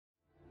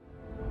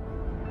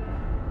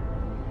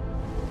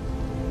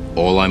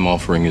All I'm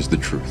offering is the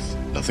truth,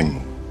 nothing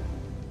more.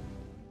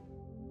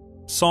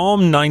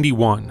 Psalm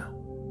 91.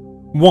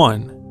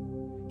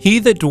 1. He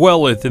that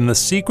dwelleth in the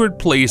secret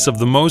place of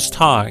the Most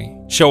High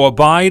shall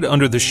abide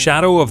under the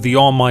shadow of the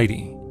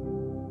Almighty.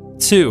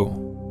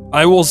 2.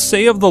 I will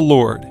say of the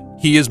Lord,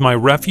 He is my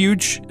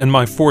refuge and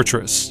my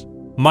fortress,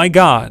 my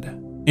God,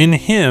 in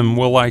Him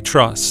will I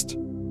trust.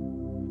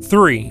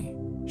 3.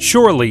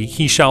 Surely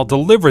He shall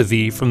deliver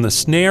thee from the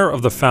snare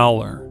of the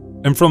fowler,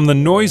 and from the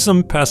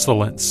noisome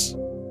pestilence.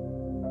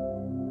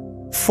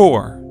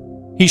 4.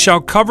 He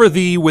shall cover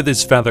thee with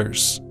His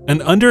feathers,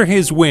 and under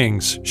His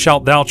wings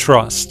shalt thou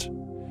trust.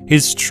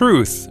 His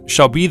truth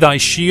shall be thy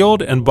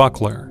shield and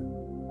buckler.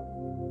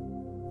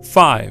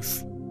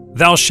 5.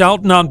 Thou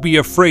shalt not be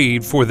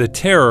afraid for the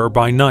terror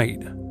by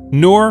night,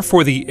 nor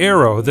for the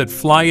arrow that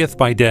flieth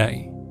by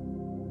day.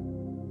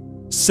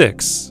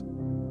 6.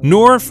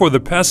 Nor for the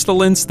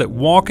pestilence that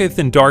walketh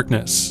in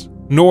darkness,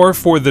 nor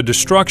for the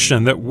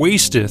destruction that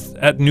wasteth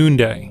at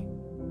noonday.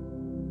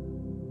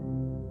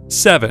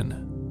 7.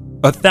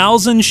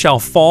 1,000 shall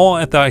fall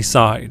at thy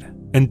side,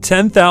 and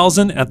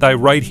 10,000 at thy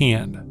right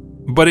hand,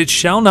 but it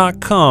shall not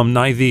come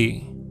nigh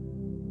thee.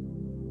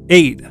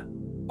 8.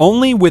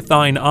 Only with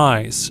thine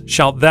eyes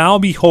shalt thou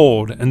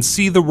behold and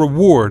see the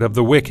reward of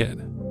the wicked.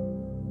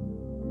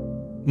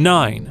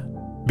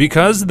 9.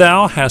 Because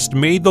thou hast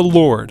made the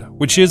Lord,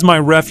 which is my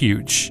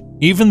refuge,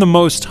 even the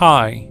Most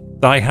High,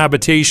 thy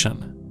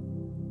habitation.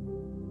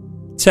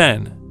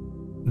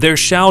 10. There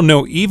shall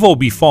no evil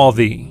befall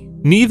thee,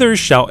 neither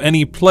shall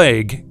any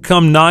plague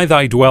come nigh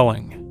thy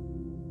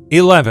dwelling.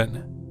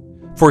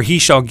 11. For He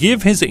shall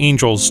give His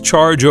angels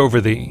charge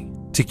over thee,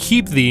 to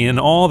keep thee in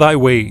all thy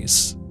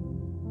ways.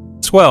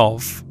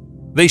 12.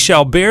 They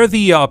shall bear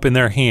thee up in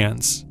their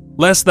hands,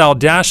 lest thou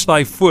dash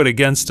thy foot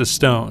against a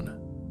stone.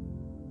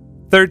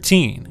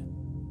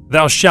 13.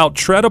 Thou shalt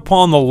tread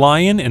upon the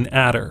lion and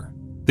adder,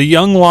 the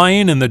young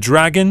lion and the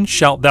dragon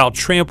shalt thou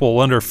trample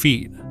under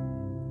feet.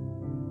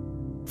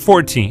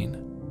 14.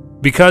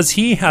 Because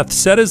He hath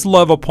set His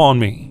love upon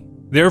me,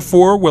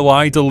 therefore will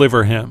I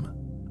deliver him.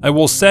 I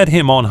will set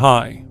him on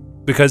high,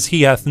 because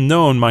he hath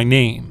known my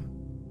name.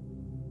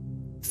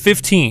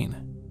 15.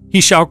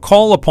 He shall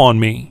call upon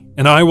me,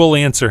 and I will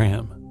answer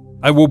him.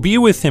 I will be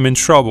with him in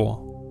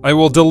trouble. I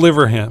will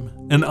deliver him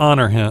and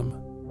honor him.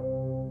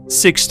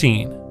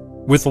 16.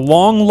 With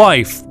long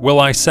life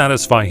will I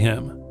satisfy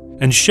him,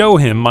 and show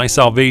him my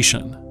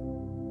salvation.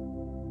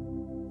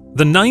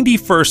 The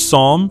 91st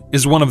Psalm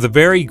is one of the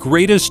very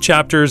greatest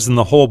chapters in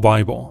the whole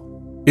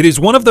Bible. It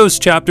is one of those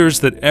chapters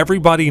that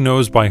everybody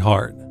knows by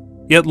heart.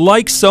 Yet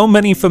like so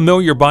many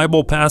familiar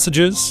Bible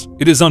passages,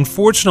 it is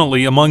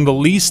unfortunately among the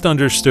least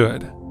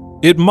understood.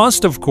 It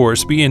must, of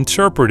course, be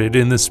interpreted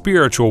in the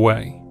spiritual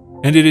way,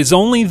 and it is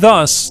only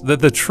thus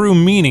that the true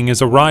meaning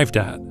is arrived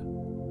at.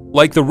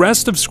 Like the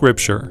rest of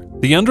Scripture,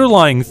 the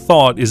underlying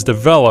thought is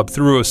developed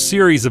through a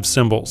series of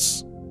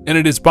symbols, and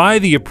it is by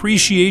the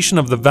appreciation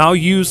of the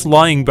values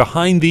lying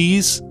behind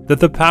these that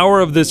the power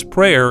of this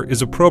prayer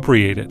is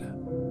appropriated.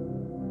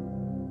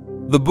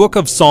 The Book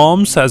of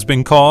Psalms has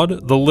been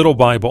called the Little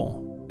Bible,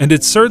 and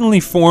it certainly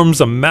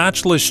forms a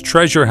matchless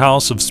treasure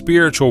house of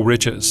spiritual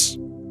riches.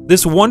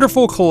 This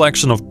wonderful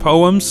collection of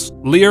poems,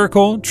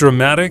 lyrical,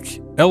 dramatic,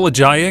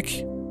 elegiac,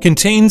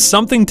 contains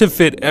something to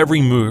fit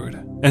every mood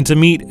and to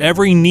meet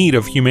every need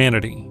of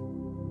humanity.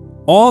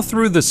 All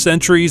through the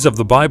centuries of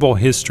the Bible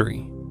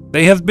history,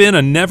 they have been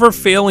a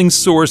never-failing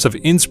source of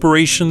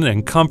inspiration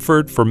and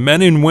comfort for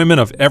men and women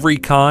of every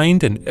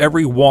kind and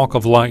every walk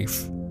of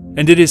life.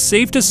 And it is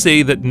safe to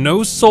say that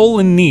no soul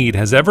in need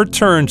has ever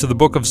turned to the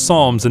Book of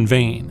Psalms in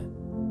vain.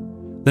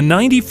 The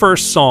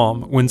 91st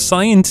Psalm, when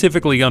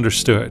scientifically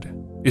understood,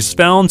 is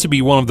found to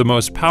be one of the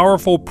most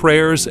powerful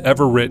prayers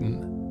ever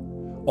written.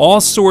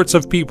 All sorts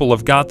of people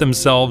have got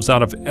themselves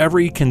out of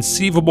every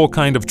conceivable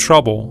kind of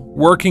trouble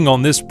working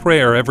on this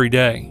prayer every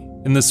day,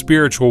 in the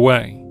spiritual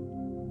way.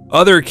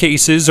 Other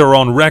cases are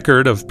on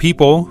record of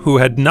people who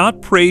had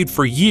not prayed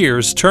for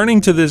years turning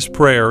to this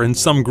prayer in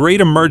some great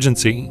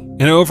emergency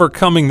and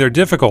overcoming their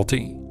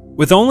difficulty,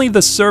 with only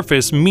the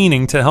surface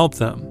meaning to help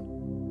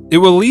them. It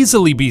will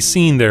easily be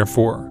seen,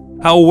 therefore,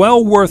 how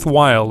well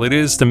worthwhile it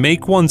is to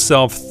make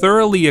oneself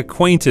thoroughly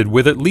acquainted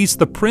with at least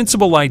the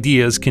principal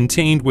ideas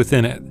contained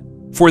within it,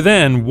 for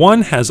then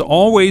one has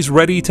always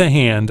ready to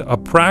hand a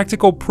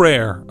practical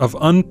prayer of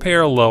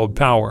unparalleled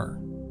power.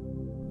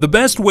 The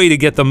best way to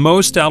get the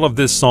most out of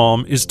this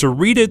psalm is to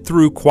read it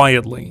through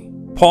quietly,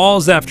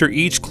 pause after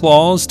each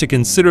clause to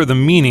consider the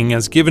meaning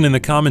as given in the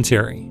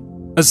commentary,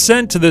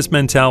 assent to this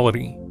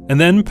mentality, and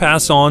then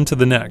pass on to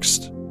the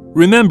next.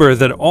 Remember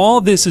that all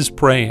this is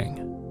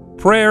praying.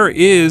 Prayer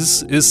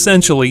is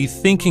essentially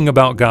thinking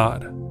about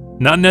God,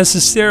 not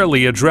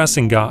necessarily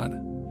addressing God,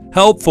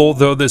 helpful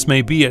though this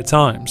may be at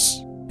times.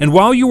 And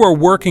while you are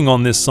working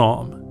on this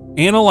psalm,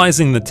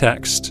 analyzing the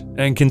text,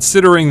 and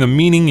considering the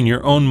meaning in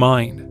your own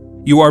mind,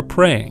 you are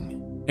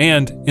praying,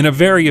 and in a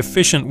very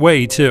efficient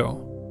way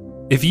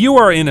too. If you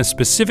are in a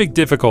specific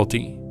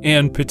difficulty,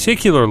 and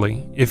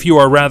particularly if you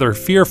are rather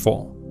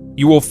fearful,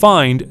 you will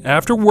find,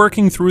 after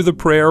working through the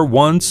prayer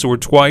once or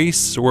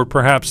twice or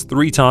perhaps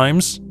 3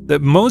 times,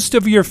 that most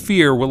of your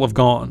fear will have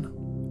gone,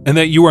 and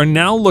that you are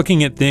now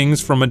looking at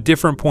things from a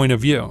different point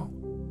of view.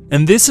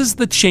 And this is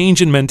the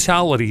change in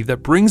mentality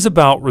that brings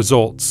about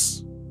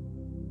results.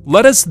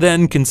 Let us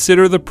then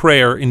consider the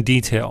prayer in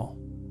detail,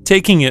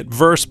 taking it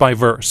verse by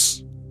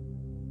verse.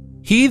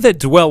 He that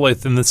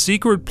dwelleth in the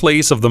secret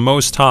place of the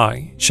Most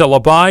High shall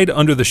abide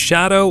under the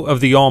shadow of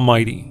the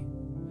Almighty.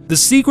 The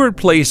secret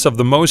place of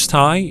the Most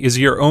High is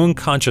your own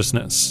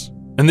consciousness,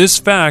 and this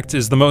fact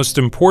is the most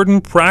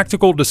important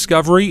practical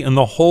discovery in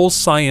the whole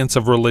science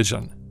of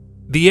religion.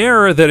 The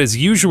error that is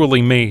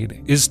usually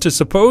made is to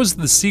suppose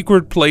the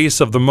secret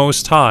place of the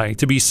Most High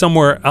to be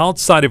somewhere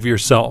outside of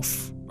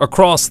yourself,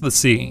 across the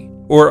sea,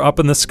 or up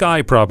in the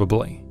sky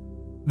probably.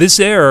 This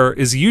error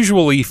is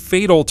usually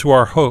fatal to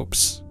our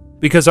hopes,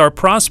 because our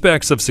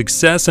prospects of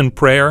success in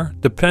prayer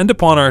depend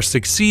upon our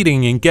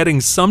succeeding in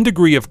getting some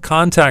degree of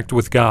contact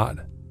with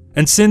God.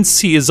 And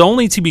since He is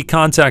only to be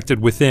contacted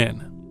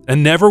within,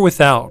 and never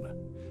without,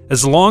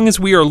 as long as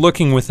we are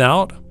looking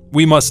without,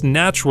 we must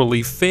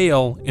naturally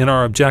fail in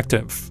our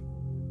objective.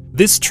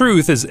 This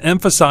truth is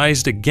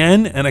emphasized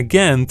again and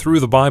again through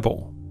the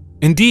Bible.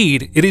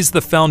 Indeed, it is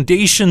the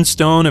foundation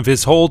stone of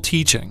His whole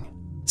teaching.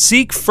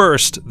 Seek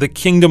first the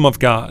kingdom of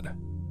God.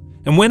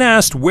 And when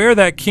asked where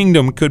that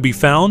kingdom could be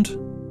found,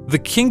 the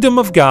kingdom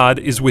of God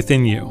is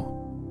within you.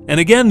 And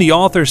again, the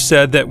author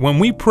said that when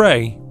we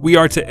pray, we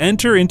are to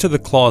enter into the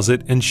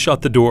closet and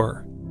shut the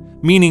door,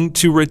 meaning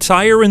to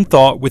retire in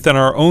thought within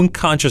our own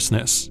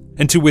consciousness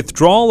and to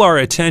withdraw our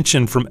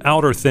attention from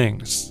outer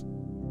things.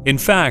 In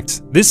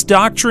fact, this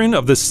doctrine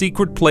of the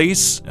secret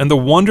place and the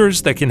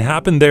wonders that can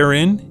happen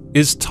therein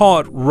is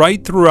taught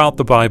right throughout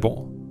the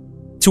Bible.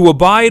 To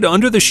abide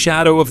under the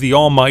shadow of the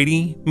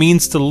Almighty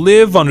means to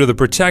live under the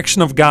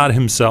protection of God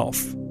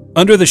Himself.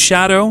 Under the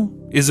shadow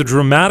is a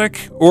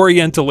dramatic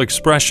Oriental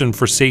expression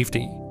for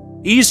safety.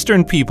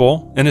 Eastern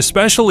people, and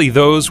especially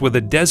those with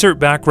a desert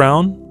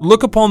background,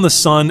 look upon the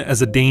sun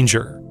as a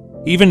danger,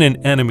 even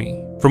an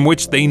enemy, from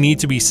which they need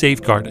to be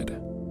safeguarded.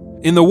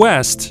 In the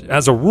West,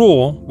 as a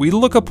rule, we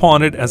look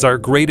upon it as our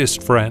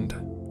greatest friend,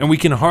 and we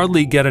can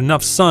hardly get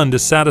enough sun to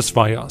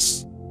satisfy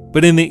us.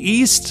 But in the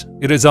East,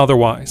 it is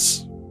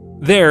otherwise.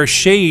 There,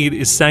 shade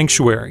is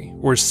sanctuary,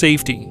 or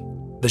safety,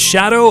 the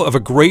shadow of a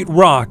great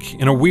rock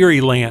in a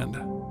weary land.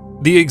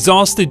 The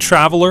exhausted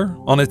traveler,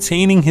 on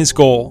attaining his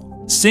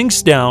goal,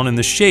 sinks down in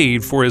the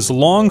shade for his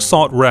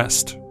long-sought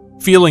rest,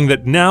 feeling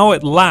that now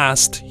at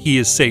last he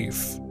is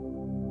safe.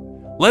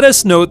 Let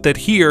us note that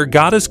here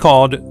God is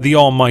called the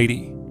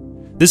Almighty,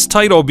 this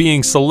title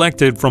being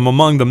selected from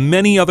among the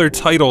many other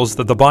titles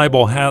that the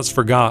Bible has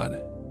for God,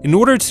 in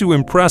order to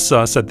impress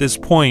us at this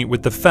point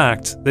with the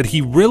fact that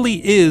He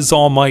really is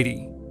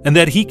Almighty, and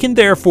that He can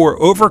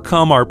therefore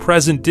overcome our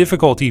present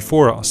difficulty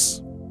for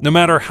us, no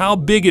matter how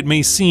big it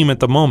may seem at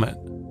the moment.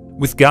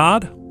 With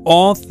God,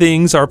 all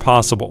things are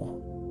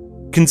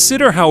possible.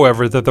 Consider,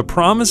 however, that the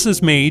promise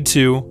is made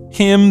to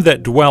him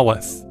that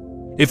dwelleth.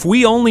 If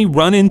we only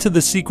run into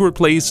the secret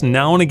place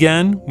now and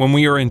again when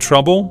we are in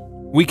trouble,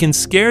 we can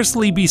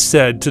scarcely be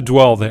said to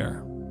dwell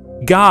there.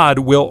 God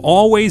will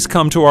always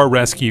come to our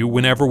rescue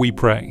whenever we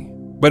pray.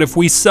 But if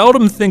we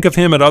seldom think of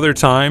Him at other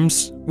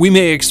times, we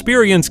may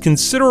experience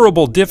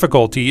considerable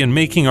difficulty in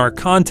making our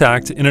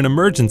contact in an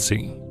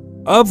emergency.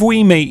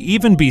 We may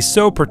even be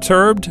so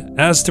perturbed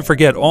as to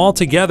forget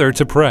altogether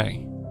to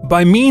pray.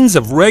 By means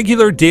of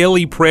regular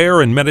daily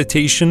prayer and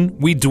meditation,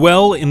 we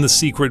dwell in the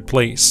secret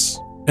place,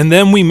 and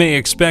then we may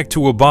expect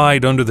to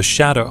abide under the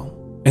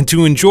shadow, and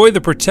to enjoy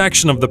the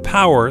protection of the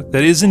power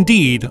that is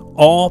indeed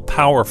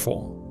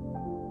all-powerful.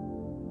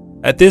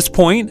 At this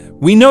point,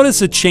 we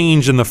notice a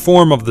change in the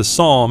form of the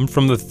psalm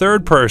from the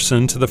third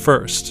person to the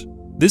first.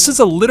 This is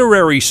a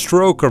literary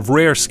stroke of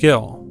rare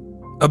skill.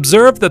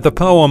 Observe that the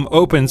poem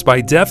opens by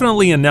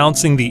definitely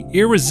announcing the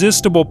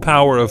irresistible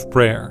power of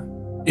prayer.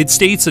 It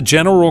states a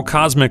general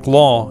cosmic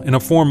law in a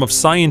form of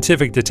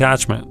scientific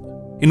detachment,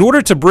 in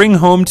order to bring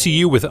home to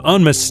you with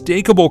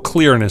unmistakable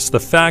clearness the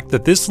fact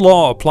that this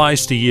law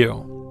applies to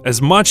you,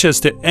 as much as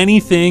to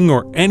anything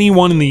or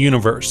anyone in the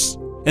universe,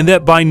 and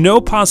that by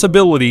no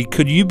possibility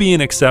could you be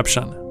an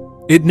exception.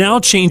 It now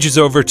changes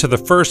over to the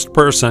first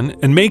person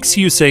and makes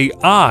you say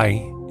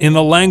I in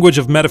the language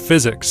of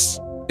metaphysics.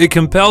 It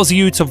compels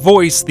you to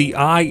voice the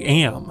I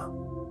am.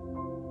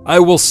 I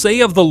will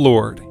say of the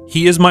Lord,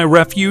 He is my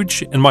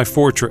refuge and my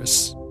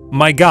fortress,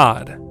 my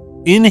God.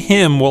 In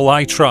Him will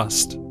I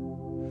trust.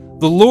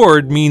 The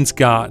Lord means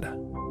God.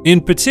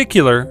 In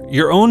particular,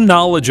 your own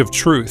knowledge of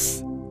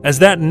truth, as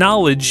that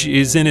knowledge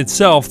is in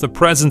itself the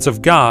presence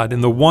of God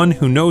in the one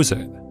who knows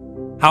it.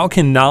 How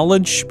can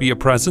knowledge be a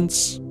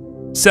presence?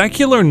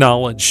 Secular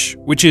knowledge,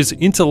 which is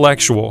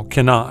intellectual,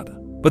 cannot.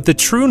 But the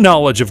true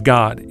knowledge of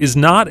God is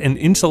not an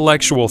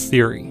intellectual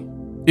theory.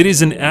 It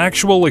is an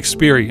actual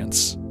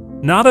experience,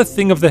 not a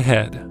thing of the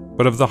head,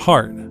 but of the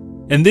heart.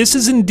 And this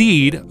is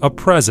indeed a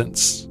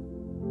presence.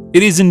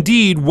 It is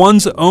indeed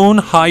one's own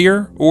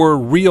higher or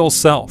real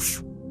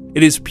self.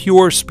 It is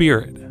pure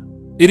spirit.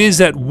 It is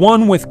at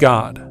one with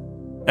God.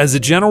 As a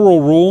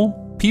general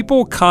rule,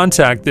 people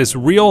contact this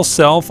real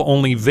self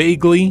only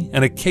vaguely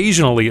and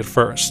occasionally at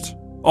first,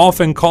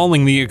 often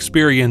calling the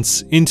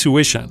experience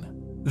intuition.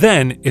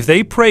 Then, if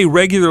they pray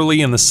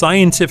regularly in the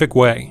scientific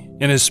way,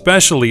 and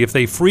especially if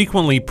they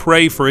frequently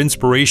pray for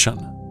inspiration,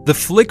 the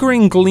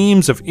flickering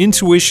gleams of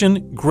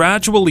intuition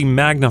gradually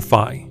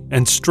magnify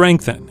and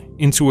strengthen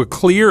into a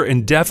clear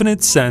and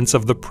definite sense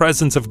of the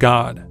presence of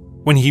God,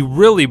 when He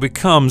really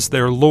becomes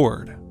their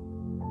Lord.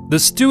 The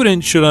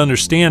student should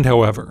understand,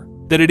 however,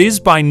 that it is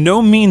by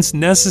no means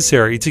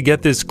necessary to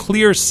get this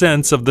clear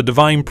sense of the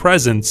divine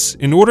presence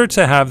in order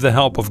to have the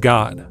help of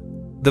God.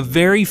 The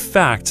very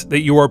fact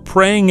that you are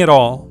praying at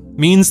all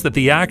means that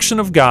the action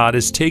of God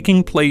is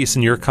taking place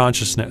in your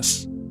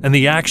consciousness, and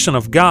the action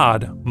of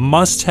God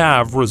must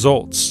have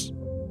results.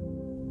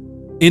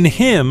 In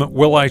Him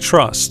will I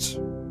trust.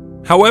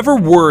 However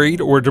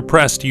worried or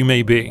depressed you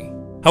may be,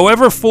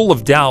 however full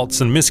of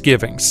doubts and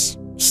misgivings,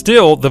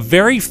 still, the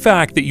very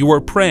fact that you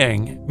are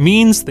praying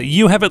means that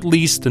you have at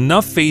least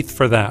enough faith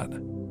for that.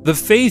 The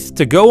faith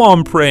to go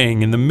on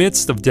praying in the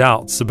midst of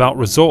doubts about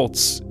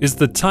results is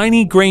the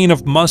tiny grain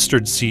of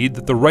mustard seed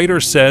that the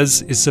writer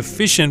says is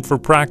sufficient for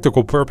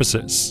practical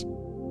purposes.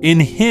 In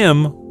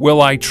Him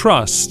will I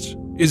trust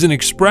is an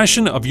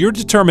expression of your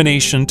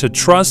determination to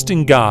trust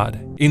in God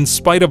in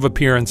spite of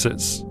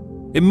appearances.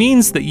 It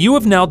means that you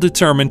have now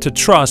determined to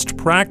trust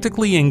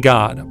practically in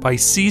God by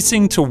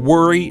ceasing to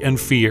worry and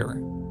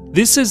fear.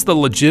 This is the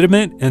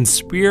legitimate and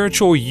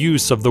spiritual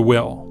use of the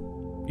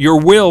will. Your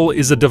will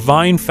is a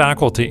divine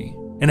faculty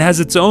and has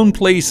its own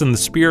place in the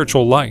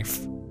spiritual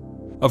life.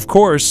 Of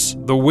course,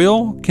 the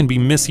will can be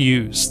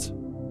misused.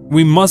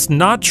 We must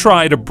not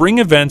try to bring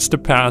events to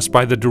pass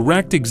by the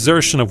direct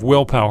exertion of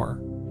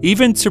willpower,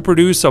 even to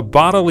produce a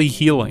bodily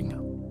healing.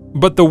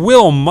 But the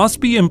will must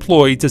be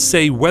employed to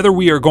say whether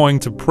we are going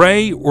to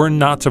pray or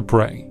not to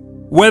pray,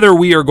 whether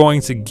we are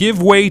going to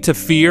give way to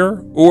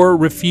fear or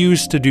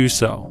refuse to do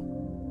so,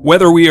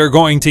 whether we are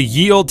going to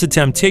yield to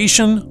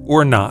temptation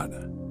or not.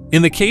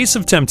 In the case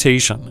of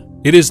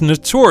temptation, it is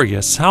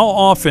notorious how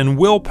often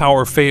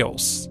willpower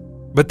fails,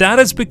 but that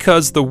is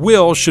because the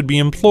will should be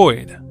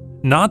employed,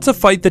 not to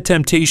fight the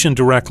temptation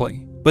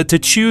directly, but to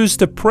choose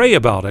to pray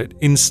about it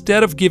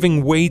instead of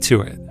giving way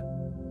to it.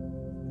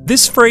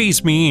 This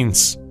phrase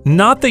means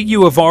not that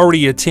you have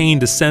already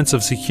attained a sense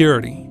of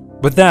security,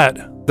 but that,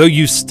 though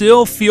you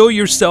still feel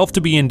yourself to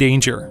be in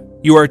danger,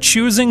 you are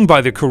choosing by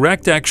the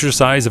correct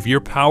exercise of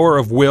your power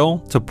of will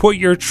to put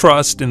your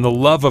trust in the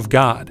love of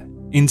God,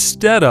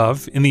 instead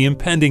of in the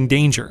impending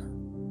danger.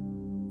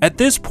 At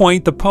this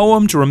point, the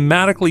poem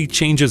dramatically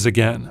changes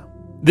again,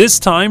 this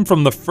time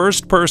from the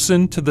first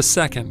person to the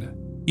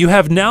second. You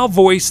have now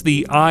voiced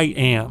the I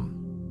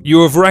am.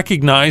 You have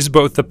recognized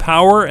both the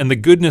power and the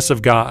goodness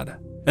of God,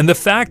 and the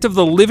fact of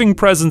the living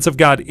presence of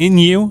God in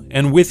you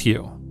and with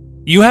you.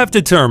 You have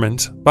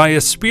determined, by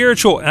a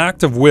spiritual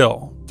act of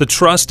will, to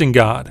trust in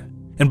God,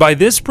 and by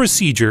this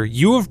procedure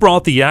you have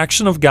brought the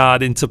action of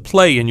God into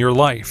play in your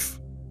life.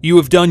 You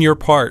have done your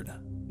part.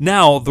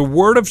 Now, the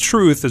word of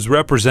truth is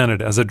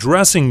represented as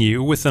addressing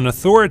you with an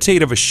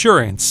authoritative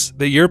assurance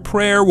that your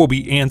prayer will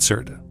be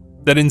answered,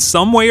 that in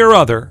some way or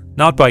other,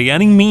 not by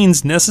any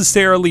means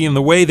necessarily in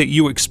the way that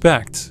you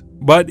expect,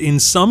 but in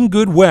some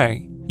good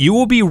way, you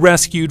will be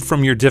rescued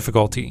from your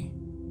difficulty.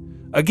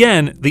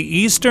 Again, the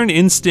Eastern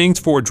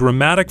instinct for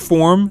dramatic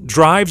form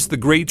drives the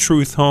great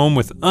truth home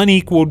with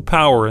unequaled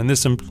power in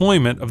this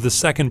employment of the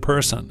second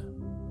person.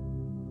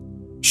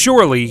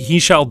 Surely he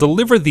shall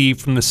deliver thee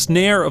from the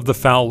snare of the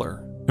fowler,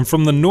 and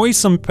from the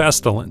noisome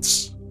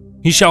pestilence.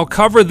 He shall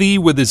cover thee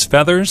with his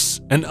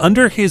feathers, and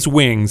under his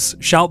wings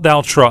shalt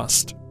thou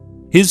trust.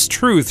 His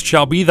truth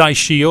shall be thy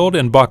shield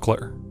and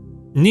buckler.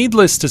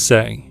 Needless to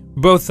say,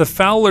 both the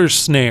fowler's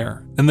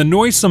snare and the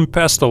noisome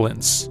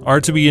pestilence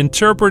are to be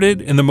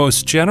interpreted in the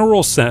most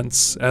general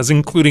sense as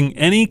including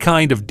any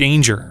kind of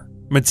danger,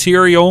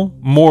 material,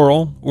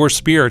 moral, or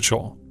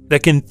spiritual,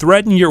 that can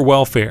threaten your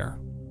welfare.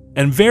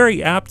 And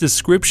very apt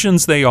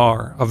descriptions they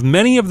are of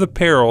many of the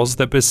perils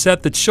that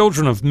beset the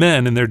children of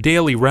men in their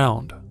daily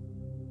round.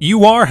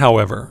 You are,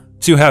 however,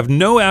 to have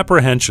no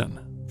apprehension,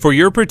 for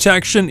your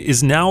protection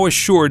is now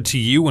assured to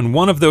you in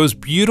one of those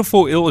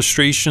beautiful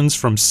illustrations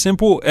from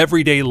simple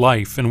everyday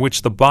life in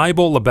which the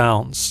Bible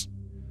abounds.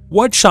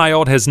 What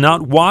child has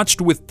not watched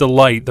with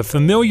delight the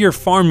familiar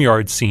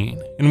farmyard scene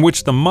in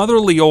which the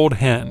motherly old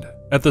hen,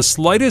 at the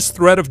slightest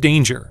threat of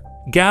danger,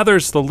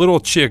 gathers the little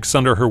chicks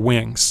under her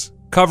wings,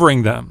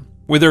 covering them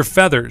with her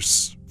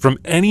feathers from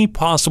any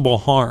possible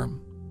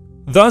harm?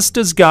 Thus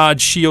does God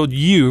shield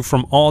you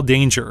from all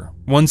danger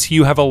once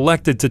you have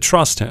elected to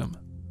trust Him.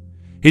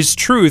 His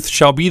truth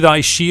shall be thy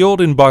shield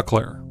and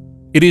buckler.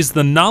 It is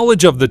the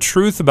knowledge of the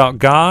truth about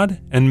God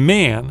and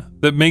man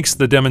that makes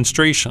the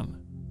demonstration.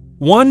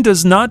 One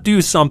does not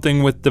do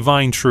something with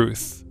divine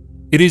truth.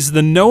 It is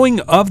the knowing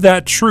of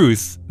that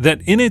truth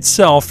that in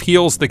itself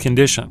heals the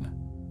condition.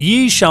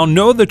 Ye shall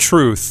know the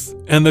truth,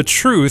 and the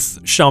truth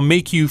shall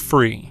make you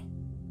free.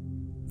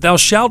 Thou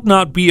shalt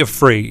not be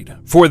afraid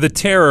for the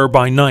terror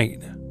by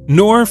night,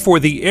 nor for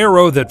the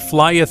arrow that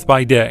flieth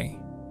by day,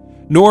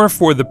 nor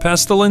for the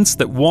pestilence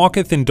that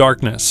walketh in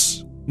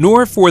darkness,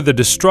 nor for the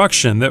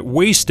destruction that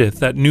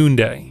wasteth at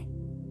noonday.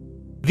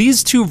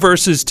 These two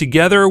verses,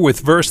 together with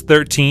verse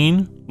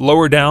 13,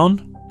 lower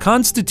down,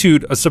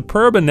 constitute a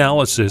superb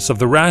analysis of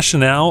the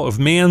rationale of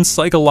man's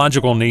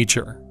psychological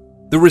nature.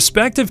 The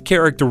respective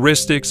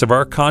characteristics of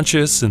our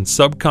conscious and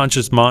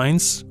subconscious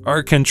minds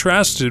are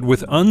contrasted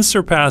with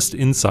unsurpassed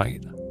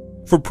insight.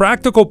 For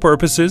practical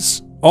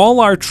purposes,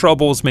 all our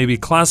troubles may be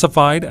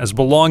classified as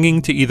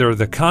belonging to either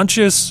the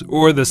conscious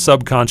or the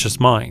subconscious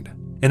mind,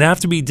 and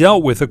have to be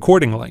dealt with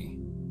accordingly.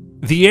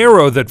 The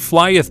arrow that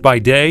flieth by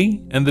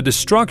day and the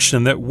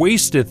destruction that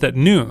wasteth at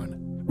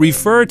noon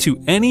refer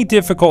to any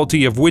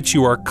difficulty of which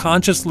you are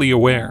consciously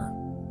aware,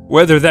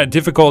 whether that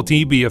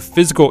difficulty be a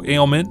physical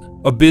ailment,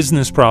 a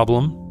business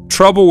problem,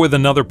 trouble with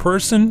another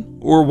person,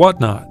 or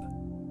whatnot.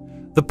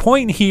 The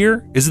point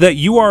here is that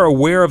you are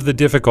aware of the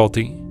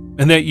difficulty,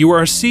 and that you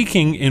are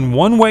seeking in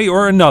one way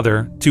or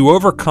another to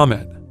overcome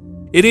it.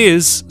 It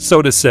is,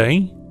 so to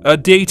say, a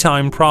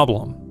daytime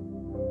problem.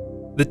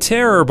 The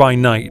terror by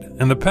night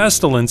and the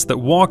pestilence that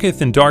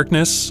walketh in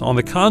darkness, on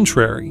the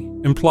contrary,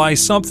 imply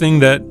something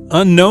that,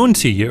 unknown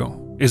to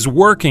you, is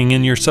working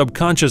in your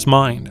subconscious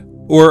mind,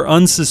 or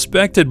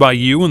unsuspected by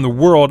you in the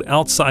world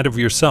outside of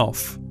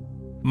yourself.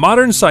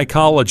 Modern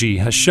psychology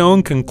has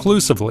shown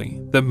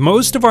conclusively that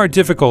most of our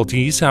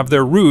difficulties have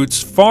their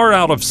roots far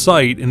out of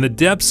sight in the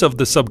depths of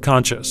the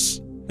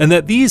subconscious, and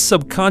that these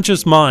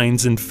subconscious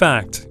minds, in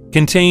fact,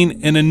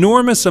 contain an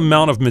enormous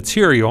amount of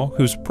material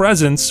whose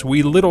presence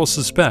we little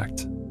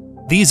suspect.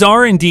 These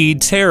are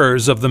indeed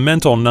terrors of the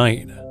mental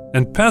night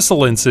and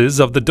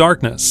pestilences of the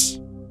darkness.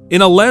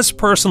 In a less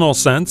personal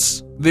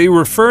sense, they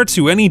refer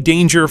to any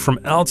danger from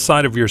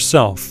outside of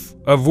yourself,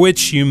 of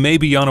which you may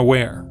be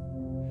unaware.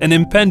 An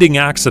impending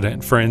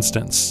accident, for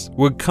instance,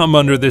 would come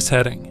under this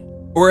heading,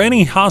 or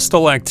any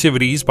hostile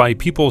activities by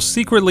people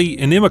secretly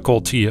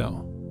inimical to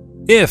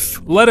you.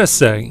 If, let us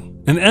say,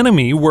 an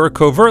enemy were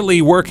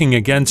covertly working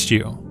against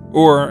you,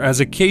 or, as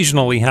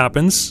occasionally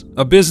happens,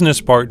 a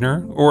business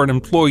partner or an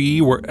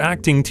employee were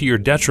acting to your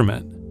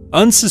detriment,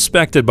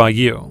 unsuspected by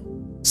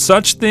you,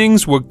 such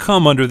things would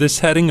come under this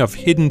heading of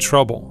hidden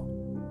trouble.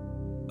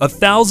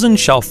 1,000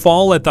 shall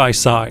fall at thy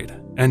side,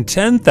 and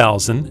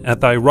 10,000 at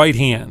thy right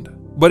hand,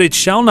 but it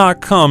shall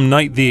not come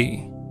nigh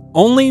thee.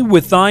 Only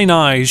with thine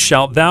eyes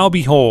shalt thou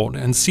behold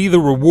and see the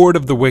reward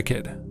of the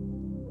wicked.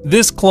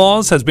 This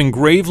clause has been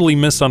gravely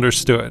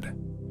misunderstood.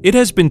 It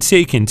has been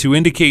taken to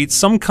indicate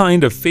some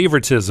kind of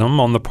favoritism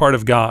on the part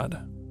of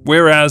God,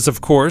 whereas, of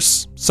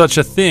course, such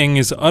a thing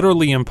is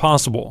utterly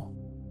impossible.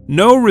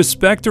 No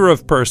respecter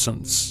of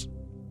persons.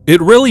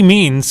 It really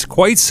means,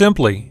 quite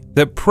simply,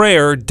 that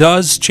prayer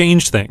does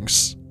change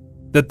things.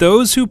 That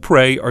those who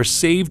pray are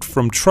saved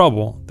from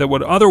trouble that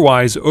would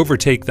otherwise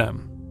overtake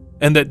them,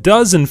 and that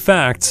does in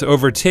fact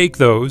overtake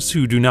those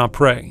who do not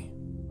pray.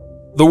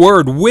 The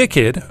word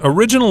wicked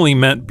originally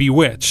meant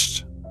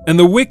bewitched, and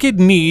the wicked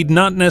need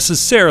not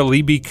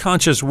necessarily be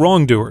conscious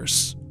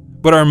wrongdoers,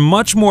 but are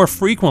much more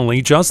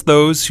frequently just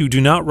those who do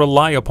not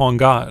rely upon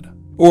God,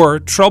 or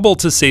trouble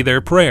to say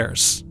their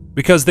prayers,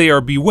 because they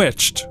are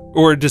bewitched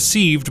or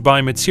deceived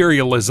by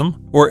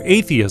materialism or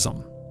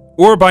atheism,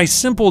 or by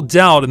simple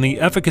doubt in the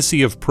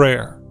efficacy of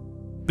prayer.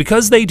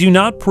 Because they do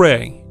not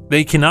pray,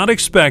 they cannot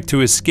expect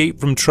to escape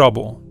from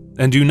trouble,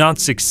 and do not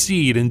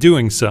succeed in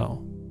doing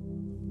so.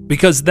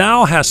 Because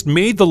thou hast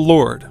made the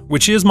Lord,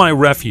 which is my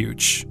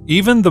refuge,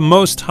 even the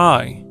Most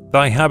High,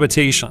 thy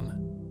habitation,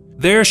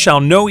 there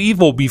shall no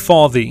evil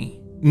befall thee,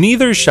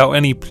 neither shall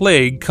any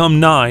plague come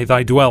nigh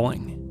thy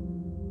dwelling.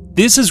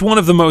 This is one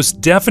of the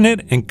most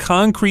definite and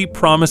concrete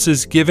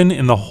promises given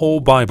in the whole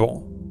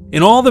Bible.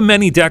 In all the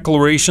many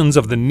declarations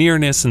of the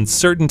nearness and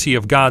certainty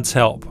of God's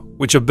help,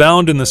 which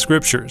abound in the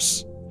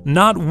Scriptures,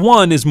 not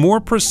one is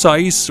more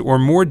precise or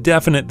more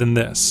definite than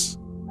this.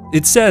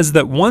 It says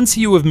that once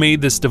you have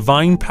made this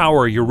divine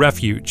power your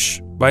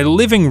refuge, by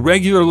living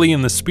regularly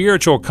in the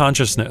spiritual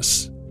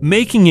consciousness,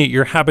 making it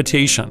your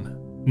habitation,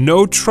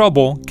 no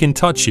trouble can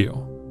touch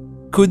you.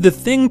 Could the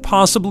thing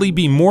possibly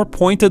be more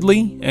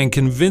pointedly and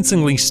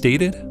convincingly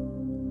stated?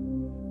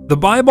 The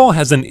Bible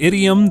has an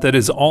idiom that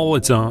is all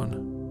its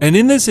own, and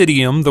in this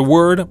idiom the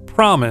word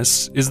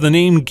promise is the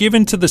name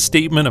given to the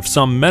statement of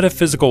some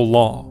metaphysical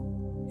law.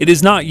 It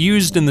is not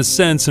used in the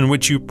sense in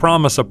which you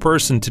promise a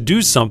person to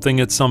do something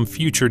at some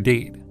future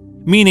date,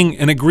 meaning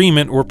an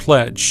agreement or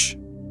pledge.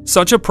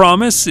 Such a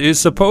promise is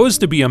supposed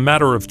to be a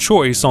matter of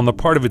choice on the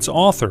part of its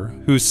author,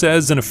 who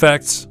says in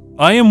effect,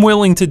 I am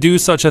willing to do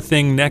such a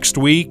thing next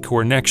week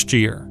or next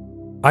year.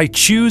 I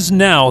choose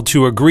now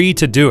to agree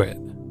to do it.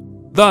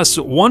 Thus,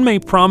 one may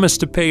promise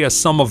to pay a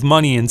sum of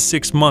money in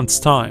 6 months'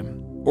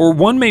 time, or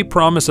one may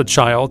promise a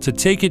child to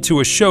take it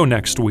to a show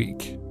next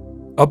week.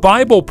 A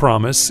Bible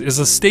promise is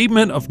a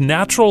statement of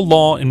natural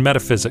law in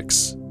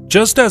metaphysics,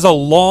 just as a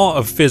law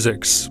of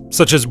physics,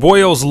 such as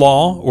Boyle's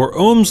law or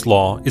Ohm's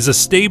law, is a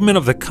statement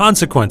of the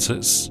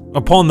consequences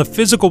upon the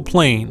physical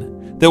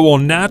plane that will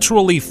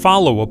naturally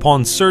follow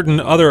upon certain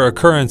other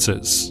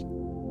occurrences.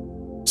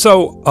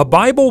 So, a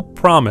Bible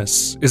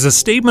promise is a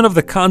statement of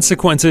the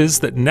consequences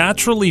that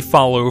naturally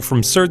follow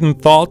from certain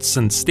thoughts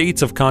and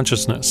states of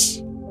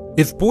consciousness.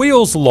 If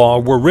Boyle's Law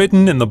were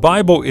written in the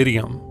Bible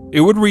idiom,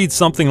 it would read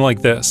something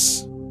like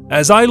this: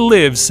 "As I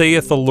live,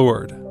 saith the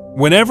Lord,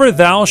 whenever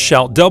thou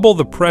shalt double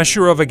the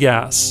pressure of a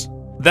gas,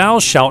 thou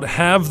shalt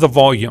have the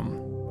volume,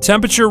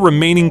 temperature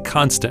remaining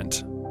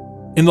constant."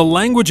 In the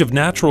language of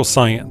natural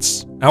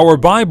science, our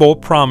Bible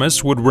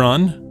promise would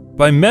run,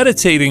 by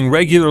meditating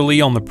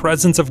regularly on the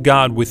presence of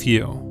God with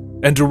you,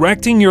 and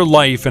directing your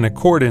life in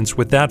accordance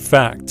with that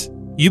fact,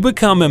 you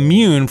become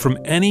immune from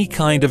any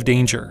kind of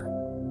danger.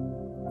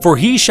 "For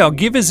he shall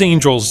give his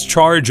angels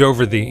charge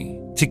over thee,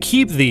 to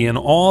keep thee in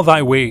all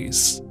thy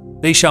ways.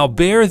 They shall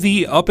bear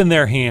thee up in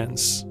their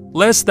hands,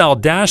 lest thou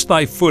dash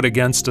thy foot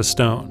against a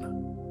stone."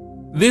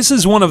 This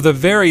is one of the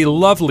very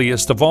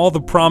loveliest of all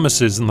the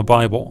promises in the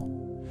Bible.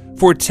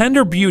 For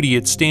tender beauty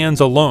it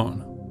stands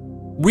alone.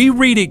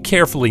 Reread it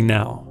carefully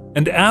now,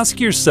 and ask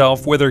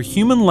yourself whether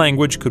human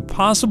language could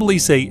possibly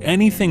say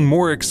anything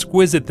more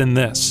exquisite than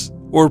this,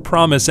 or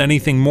promise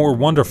anything more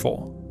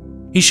wonderful.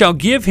 "He shall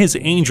give his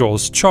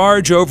angels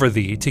charge over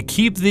thee to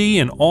keep thee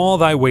in all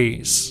thy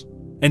ways."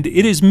 And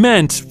it is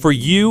meant for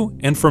you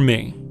and for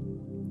me.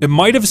 It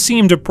might have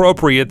seemed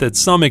appropriate that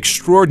some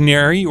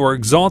extraordinary or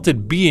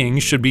exalted being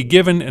should be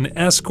given an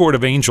escort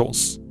of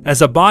angels,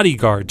 as a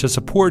bodyguard to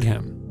support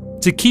him,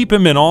 to keep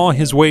him in all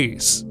his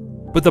ways.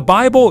 But the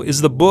Bible is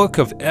the book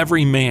of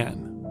every man,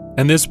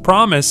 and this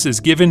promise is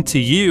given to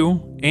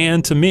you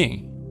and to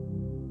me.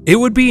 It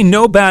would be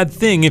no bad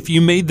thing if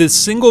you made this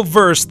single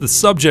verse the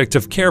subject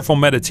of careful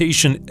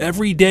meditation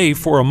every day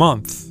for a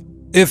month.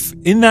 If,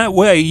 in that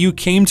way, you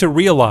came to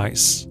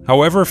realize,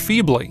 however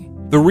feebly,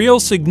 the real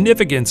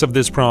significance of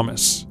this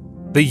promise,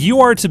 that you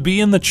are to be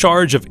in the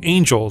charge of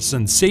angels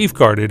and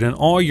safeguarded in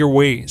all your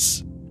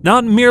ways,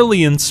 not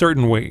merely in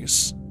certain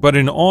ways, but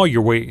in all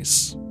your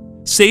ways.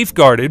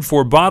 Safeguarded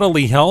for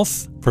bodily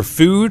health, for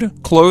food,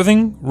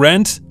 clothing,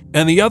 rent,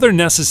 and the other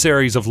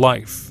necessaries of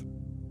life,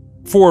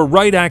 for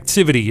right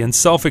activity and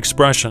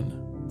self-expression,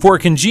 for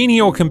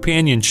congenial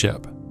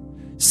companionship,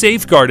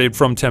 safeguarded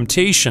from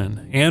temptation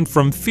and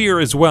from fear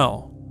as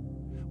well.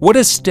 What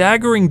a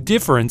staggering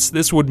difference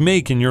this would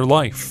make in your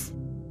life.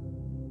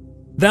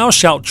 "Thou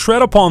shalt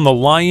tread upon the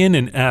lion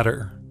and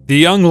adder, the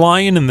young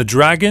lion and the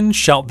dragon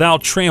shalt thou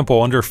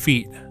trample under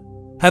feet."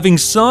 Having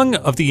sung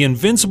of the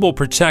invincible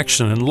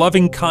protection and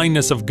loving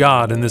kindness of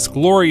God in this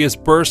glorious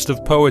burst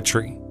of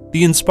poetry,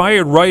 the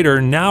inspired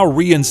writer now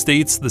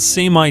reinstates the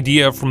same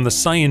idea from the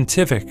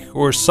scientific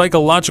or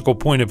psychological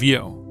point of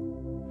view.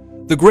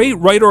 The great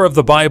writer of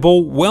the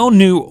Bible well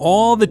knew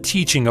all the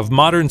teaching of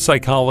modern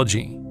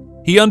psychology.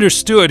 He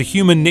understood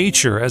human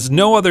nature as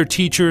no other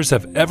teachers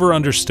have ever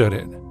understood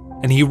it,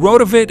 and he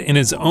wrote of it in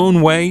his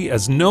own way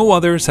as no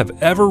others have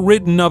ever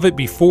written of it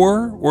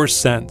before or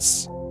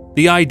since.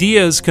 The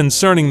ideas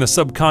concerning the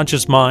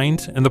subconscious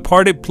mind and the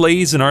part it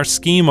plays in our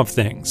scheme of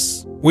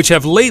things, which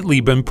have lately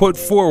been put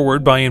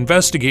forward by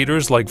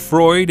investigators like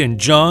Freud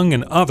and Jung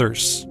and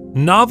others,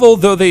 novel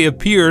though they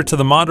appear to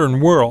the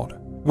modern world,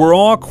 were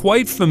all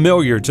quite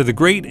familiar to the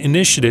great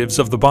initiatives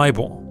of the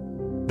Bible.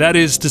 That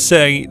is to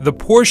say, the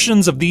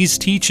portions of these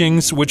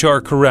teachings which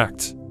are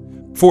correct,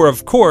 for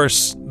of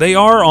course they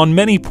are on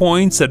many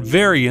points at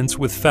variance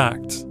with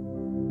fact.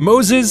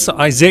 Moses,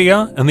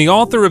 Isaiah, and the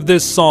author of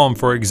this psalm,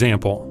 for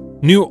example,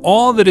 knew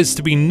all that is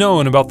to be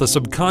known about the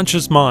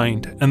subconscious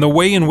mind and the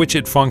way in which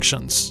it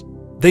functions.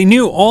 They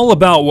knew all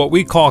about what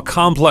we call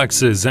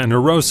complexes and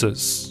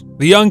neuroses,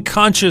 the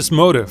unconscious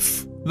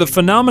motive, the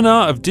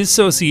phenomena of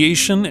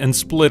dissociation and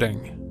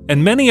splitting,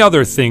 and many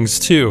other things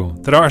too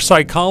that our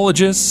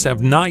psychologists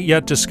have not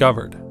yet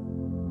discovered.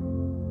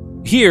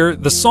 Here,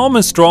 the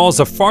psalmist draws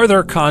a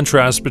farther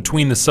contrast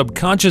between the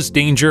subconscious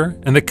danger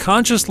and the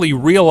consciously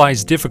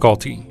realized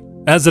difficulty,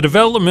 as a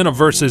development of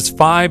verses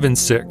 5 and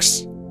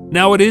 6.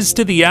 "Now it is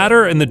to the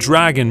adder and the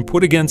dragon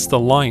put against the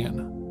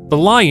lion." The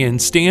lion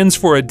stands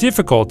for a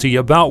difficulty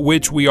about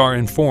which we are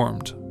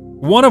informed,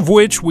 one of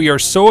which we are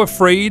so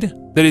afraid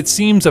that it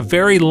seems a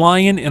very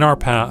lion in our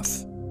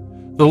path.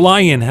 The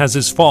lion has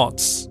his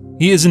faults.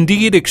 He is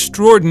indeed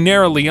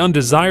extraordinarily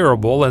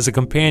undesirable as a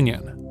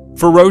companion.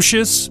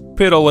 Ferocious,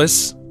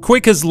 pitiless,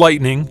 quick as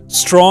lightning,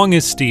 strong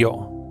as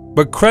steel.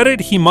 But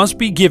credit he must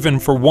be given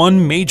for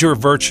one major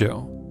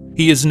virtue.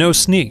 He is no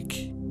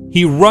sneak.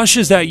 He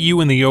rushes at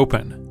you in the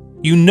open.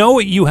 You know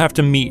what you have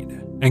to meet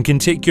and can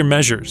take your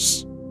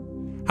measures.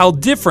 How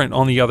different,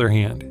 on the other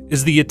hand,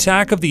 is the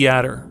attack of the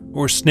adder,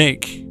 or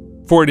snake,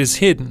 for it is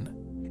hidden.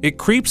 It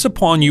creeps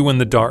upon you in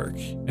the dark,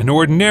 and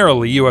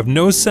ordinarily you have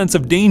no sense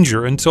of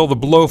danger until the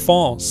blow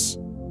falls.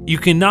 You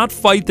cannot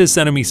fight this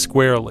enemy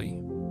squarely,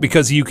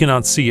 because you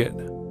cannot see it.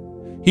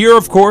 Here,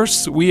 of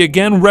course, we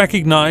again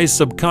recognize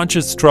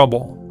subconscious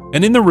trouble,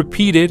 and in the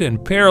repeated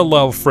and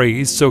parallel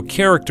phrase so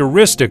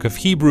characteristic of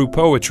Hebrew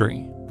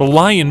poetry, the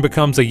lion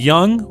becomes a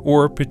young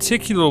or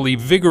particularly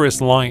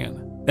vigorous lion,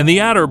 and the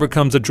adder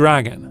becomes a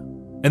dragon.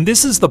 And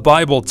this is the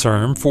Bible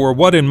term for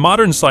what in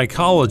modern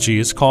psychology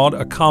is called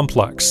a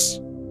complex.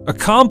 A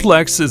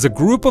complex is a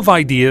group of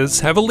ideas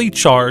heavily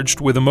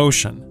charged with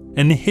emotion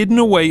and hidden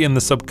away in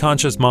the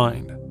subconscious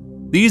mind.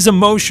 These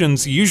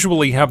emotions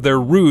usually have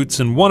their roots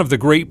in one of the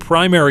great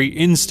primary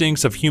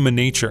instincts of human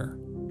nature,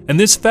 and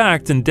this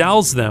fact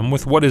endows them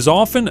with what is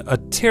often a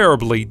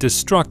terribly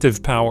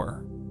destructive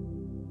power.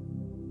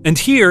 And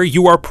here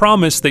you are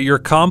promised that your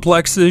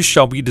complexes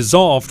shall be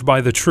dissolved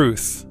by the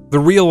truth, the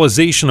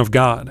realization of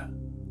God.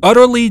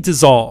 Utterly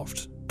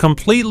dissolved,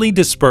 completely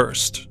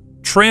dispersed,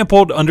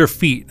 trampled under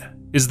feet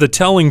is the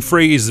telling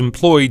phrase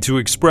employed to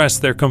express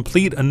their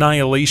complete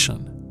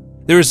annihilation.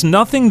 There is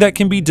nothing that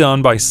can be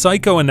done by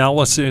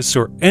psychoanalysis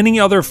or any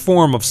other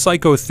form of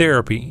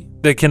psychotherapy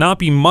that cannot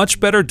be much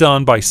better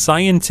done by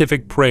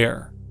scientific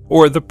prayer,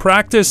 or the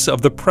practice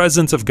of the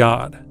presence of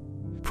God.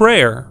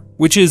 Prayer,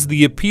 which is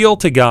the appeal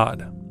to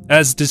God,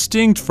 as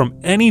distinct from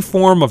any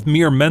form of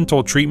mere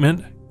mental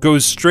treatment,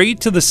 goes straight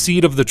to the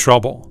seat of the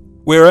trouble,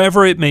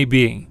 wherever it may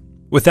be,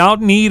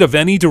 without need of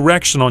any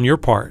direction on your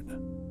part.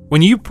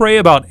 When you pray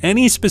about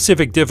any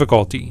specific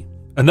difficulty,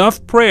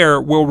 enough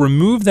prayer will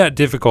remove that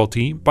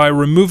difficulty by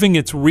removing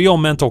its real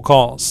mental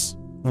cause,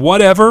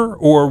 whatever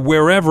or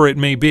wherever it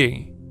may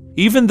be,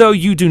 even though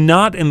you do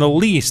not in the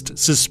least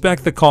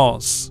suspect the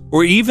cause,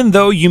 or even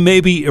though you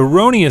may be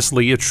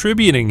erroneously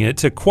attributing it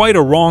to quite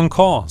a wrong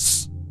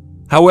cause.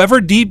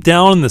 However deep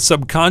down in the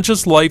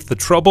subconscious life the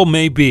trouble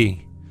may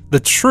be, the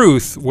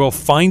truth will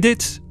find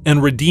it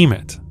and redeem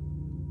it.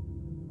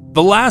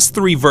 The last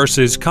 3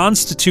 verses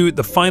constitute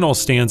the final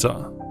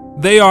stanza.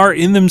 They are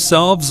in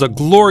themselves a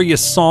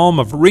glorious psalm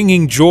of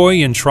ringing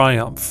joy and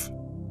triumph.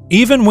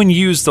 Even when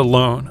used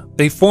alone,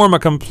 they form a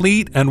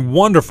complete and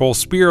wonderful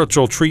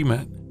spiritual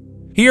treatment.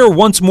 Here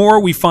once more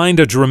we find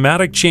a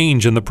dramatic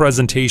change in the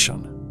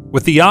presentation,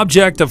 with the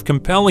object of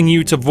compelling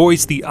you to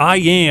voice the I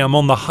am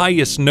on the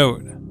highest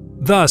note.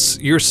 Thus,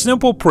 your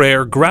simple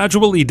prayer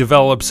gradually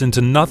develops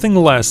into nothing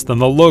less than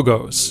the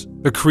Logos,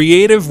 the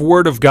creative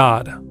Word of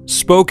God,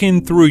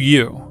 spoken through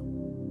you.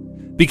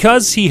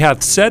 Because he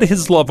hath set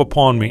his love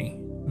upon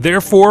me,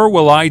 therefore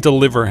will I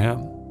deliver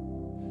him.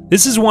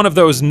 This is one of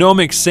those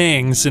gnomic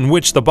sayings in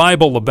which the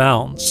Bible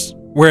abounds,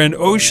 where an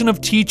ocean of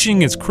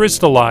teaching is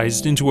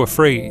crystallized into a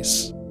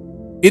phrase.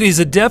 It is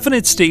a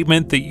definite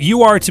statement that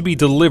you are to be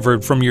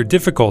delivered from your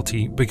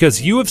difficulty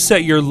because you have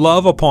set your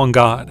love upon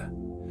God.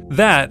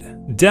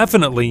 That,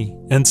 definitely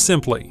and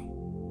simply.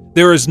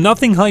 There is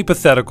nothing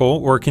hypothetical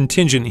or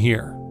contingent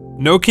here.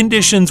 No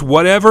conditions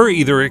whatever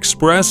either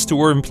expressed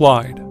or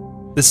implied.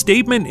 The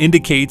statement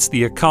indicates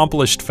the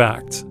accomplished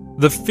fact,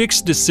 the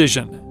fixed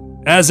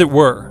decision, as it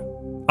were.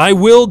 I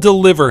will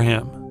deliver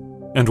him.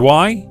 And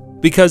why?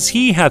 Because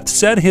he hath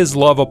set his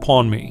love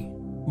upon me.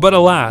 But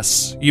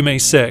alas, you may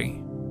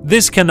say,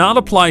 this cannot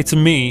apply to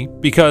me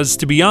because,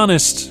 to be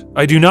honest,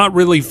 I do not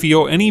really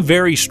feel any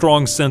very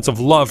strong sense of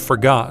love for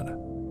God.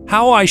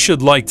 How I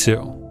should like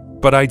to,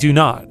 but I do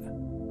not.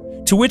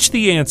 To which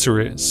the answer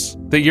is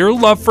that your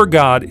love for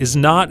God is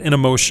not an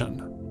emotion.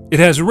 It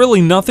has really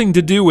nothing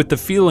to do with the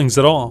feelings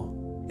at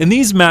all. In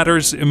these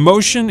matters,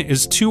 emotion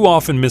is too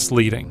often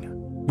misleading.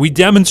 We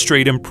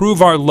demonstrate and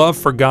prove our love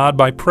for God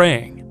by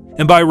praying,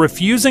 and by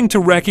refusing to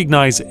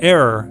recognize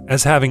error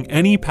as having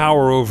any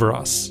power over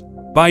us,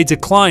 by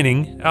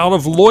declining, out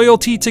of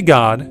loyalty to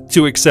God,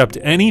 to accept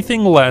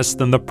anything less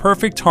than the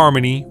perfect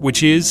harmony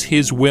which is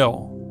His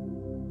will.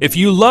 If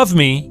you love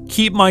me,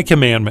 keep my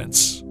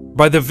commandments.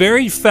 By the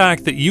very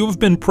fact that you have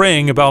been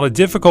praying about a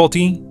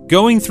difficulty,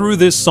 going through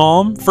this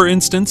psalm, for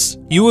instance,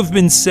 you have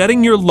been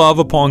setting your love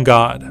upon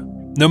God,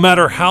 no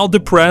matter how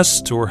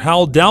depressed or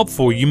how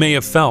doubtful you may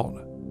have felt,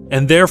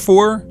 and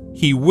therefore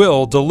He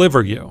will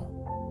deliver you.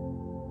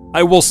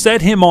 I will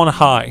set him on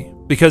high,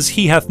 because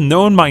he hath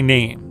known my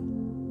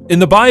name. In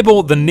the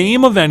Bible, the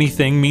name of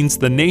anything means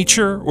the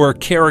nature or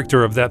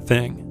character of that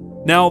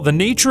thing. Now, the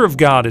nature of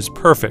God is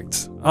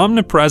perfect,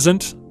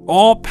 omnipresent,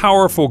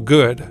 all-powerful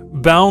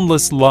good,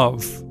 boundless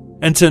love.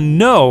 And to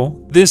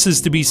know this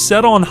is to be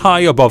set on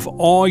high above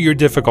all your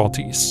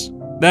difficulties.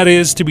 That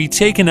is, to be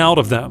taken out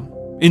of them,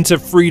 into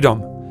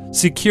freedom,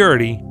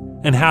 security,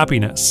 and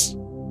happiness.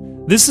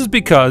 This is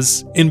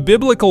because, in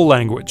biblical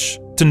language,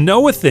 to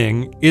know a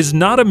thing is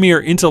not a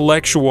mere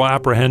intellectual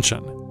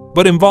apprehension,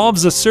 but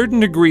involves a certain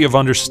degree of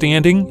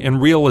understanding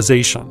and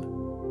realization.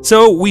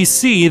 So we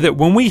see that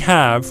when we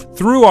have,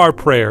 through our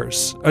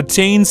prayers,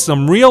 attained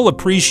some real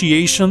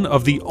appreciation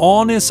of the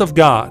allness of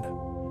God,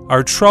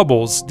 our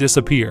troubles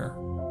disappear.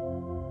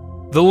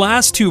 The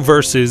last 2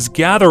 verses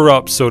gather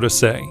up, so to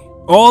say,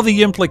 all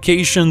the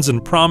implications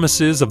and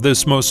promises of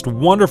this most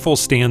wonderful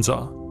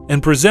stanza,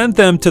 and present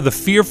them to the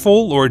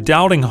fearful or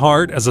doubting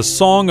heart as a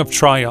song of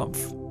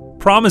triumph,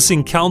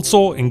 promising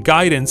counsel and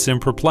guidance in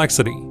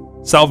perplexity,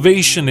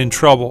 salvation in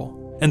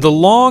trouble, and a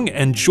long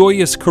and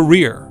joyous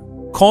career,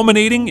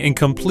 culminating in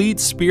complete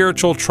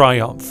spiritual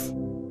triumph.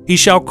 He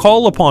shall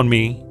call upon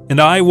me, and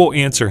I will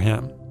answer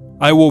him.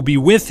 I will be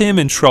with him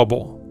in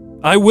trouble.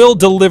 I will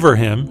deliver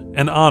him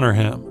and honor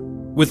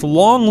him. With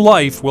long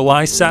life will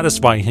I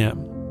satisfy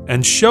him,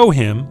 and show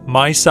him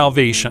my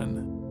salvation.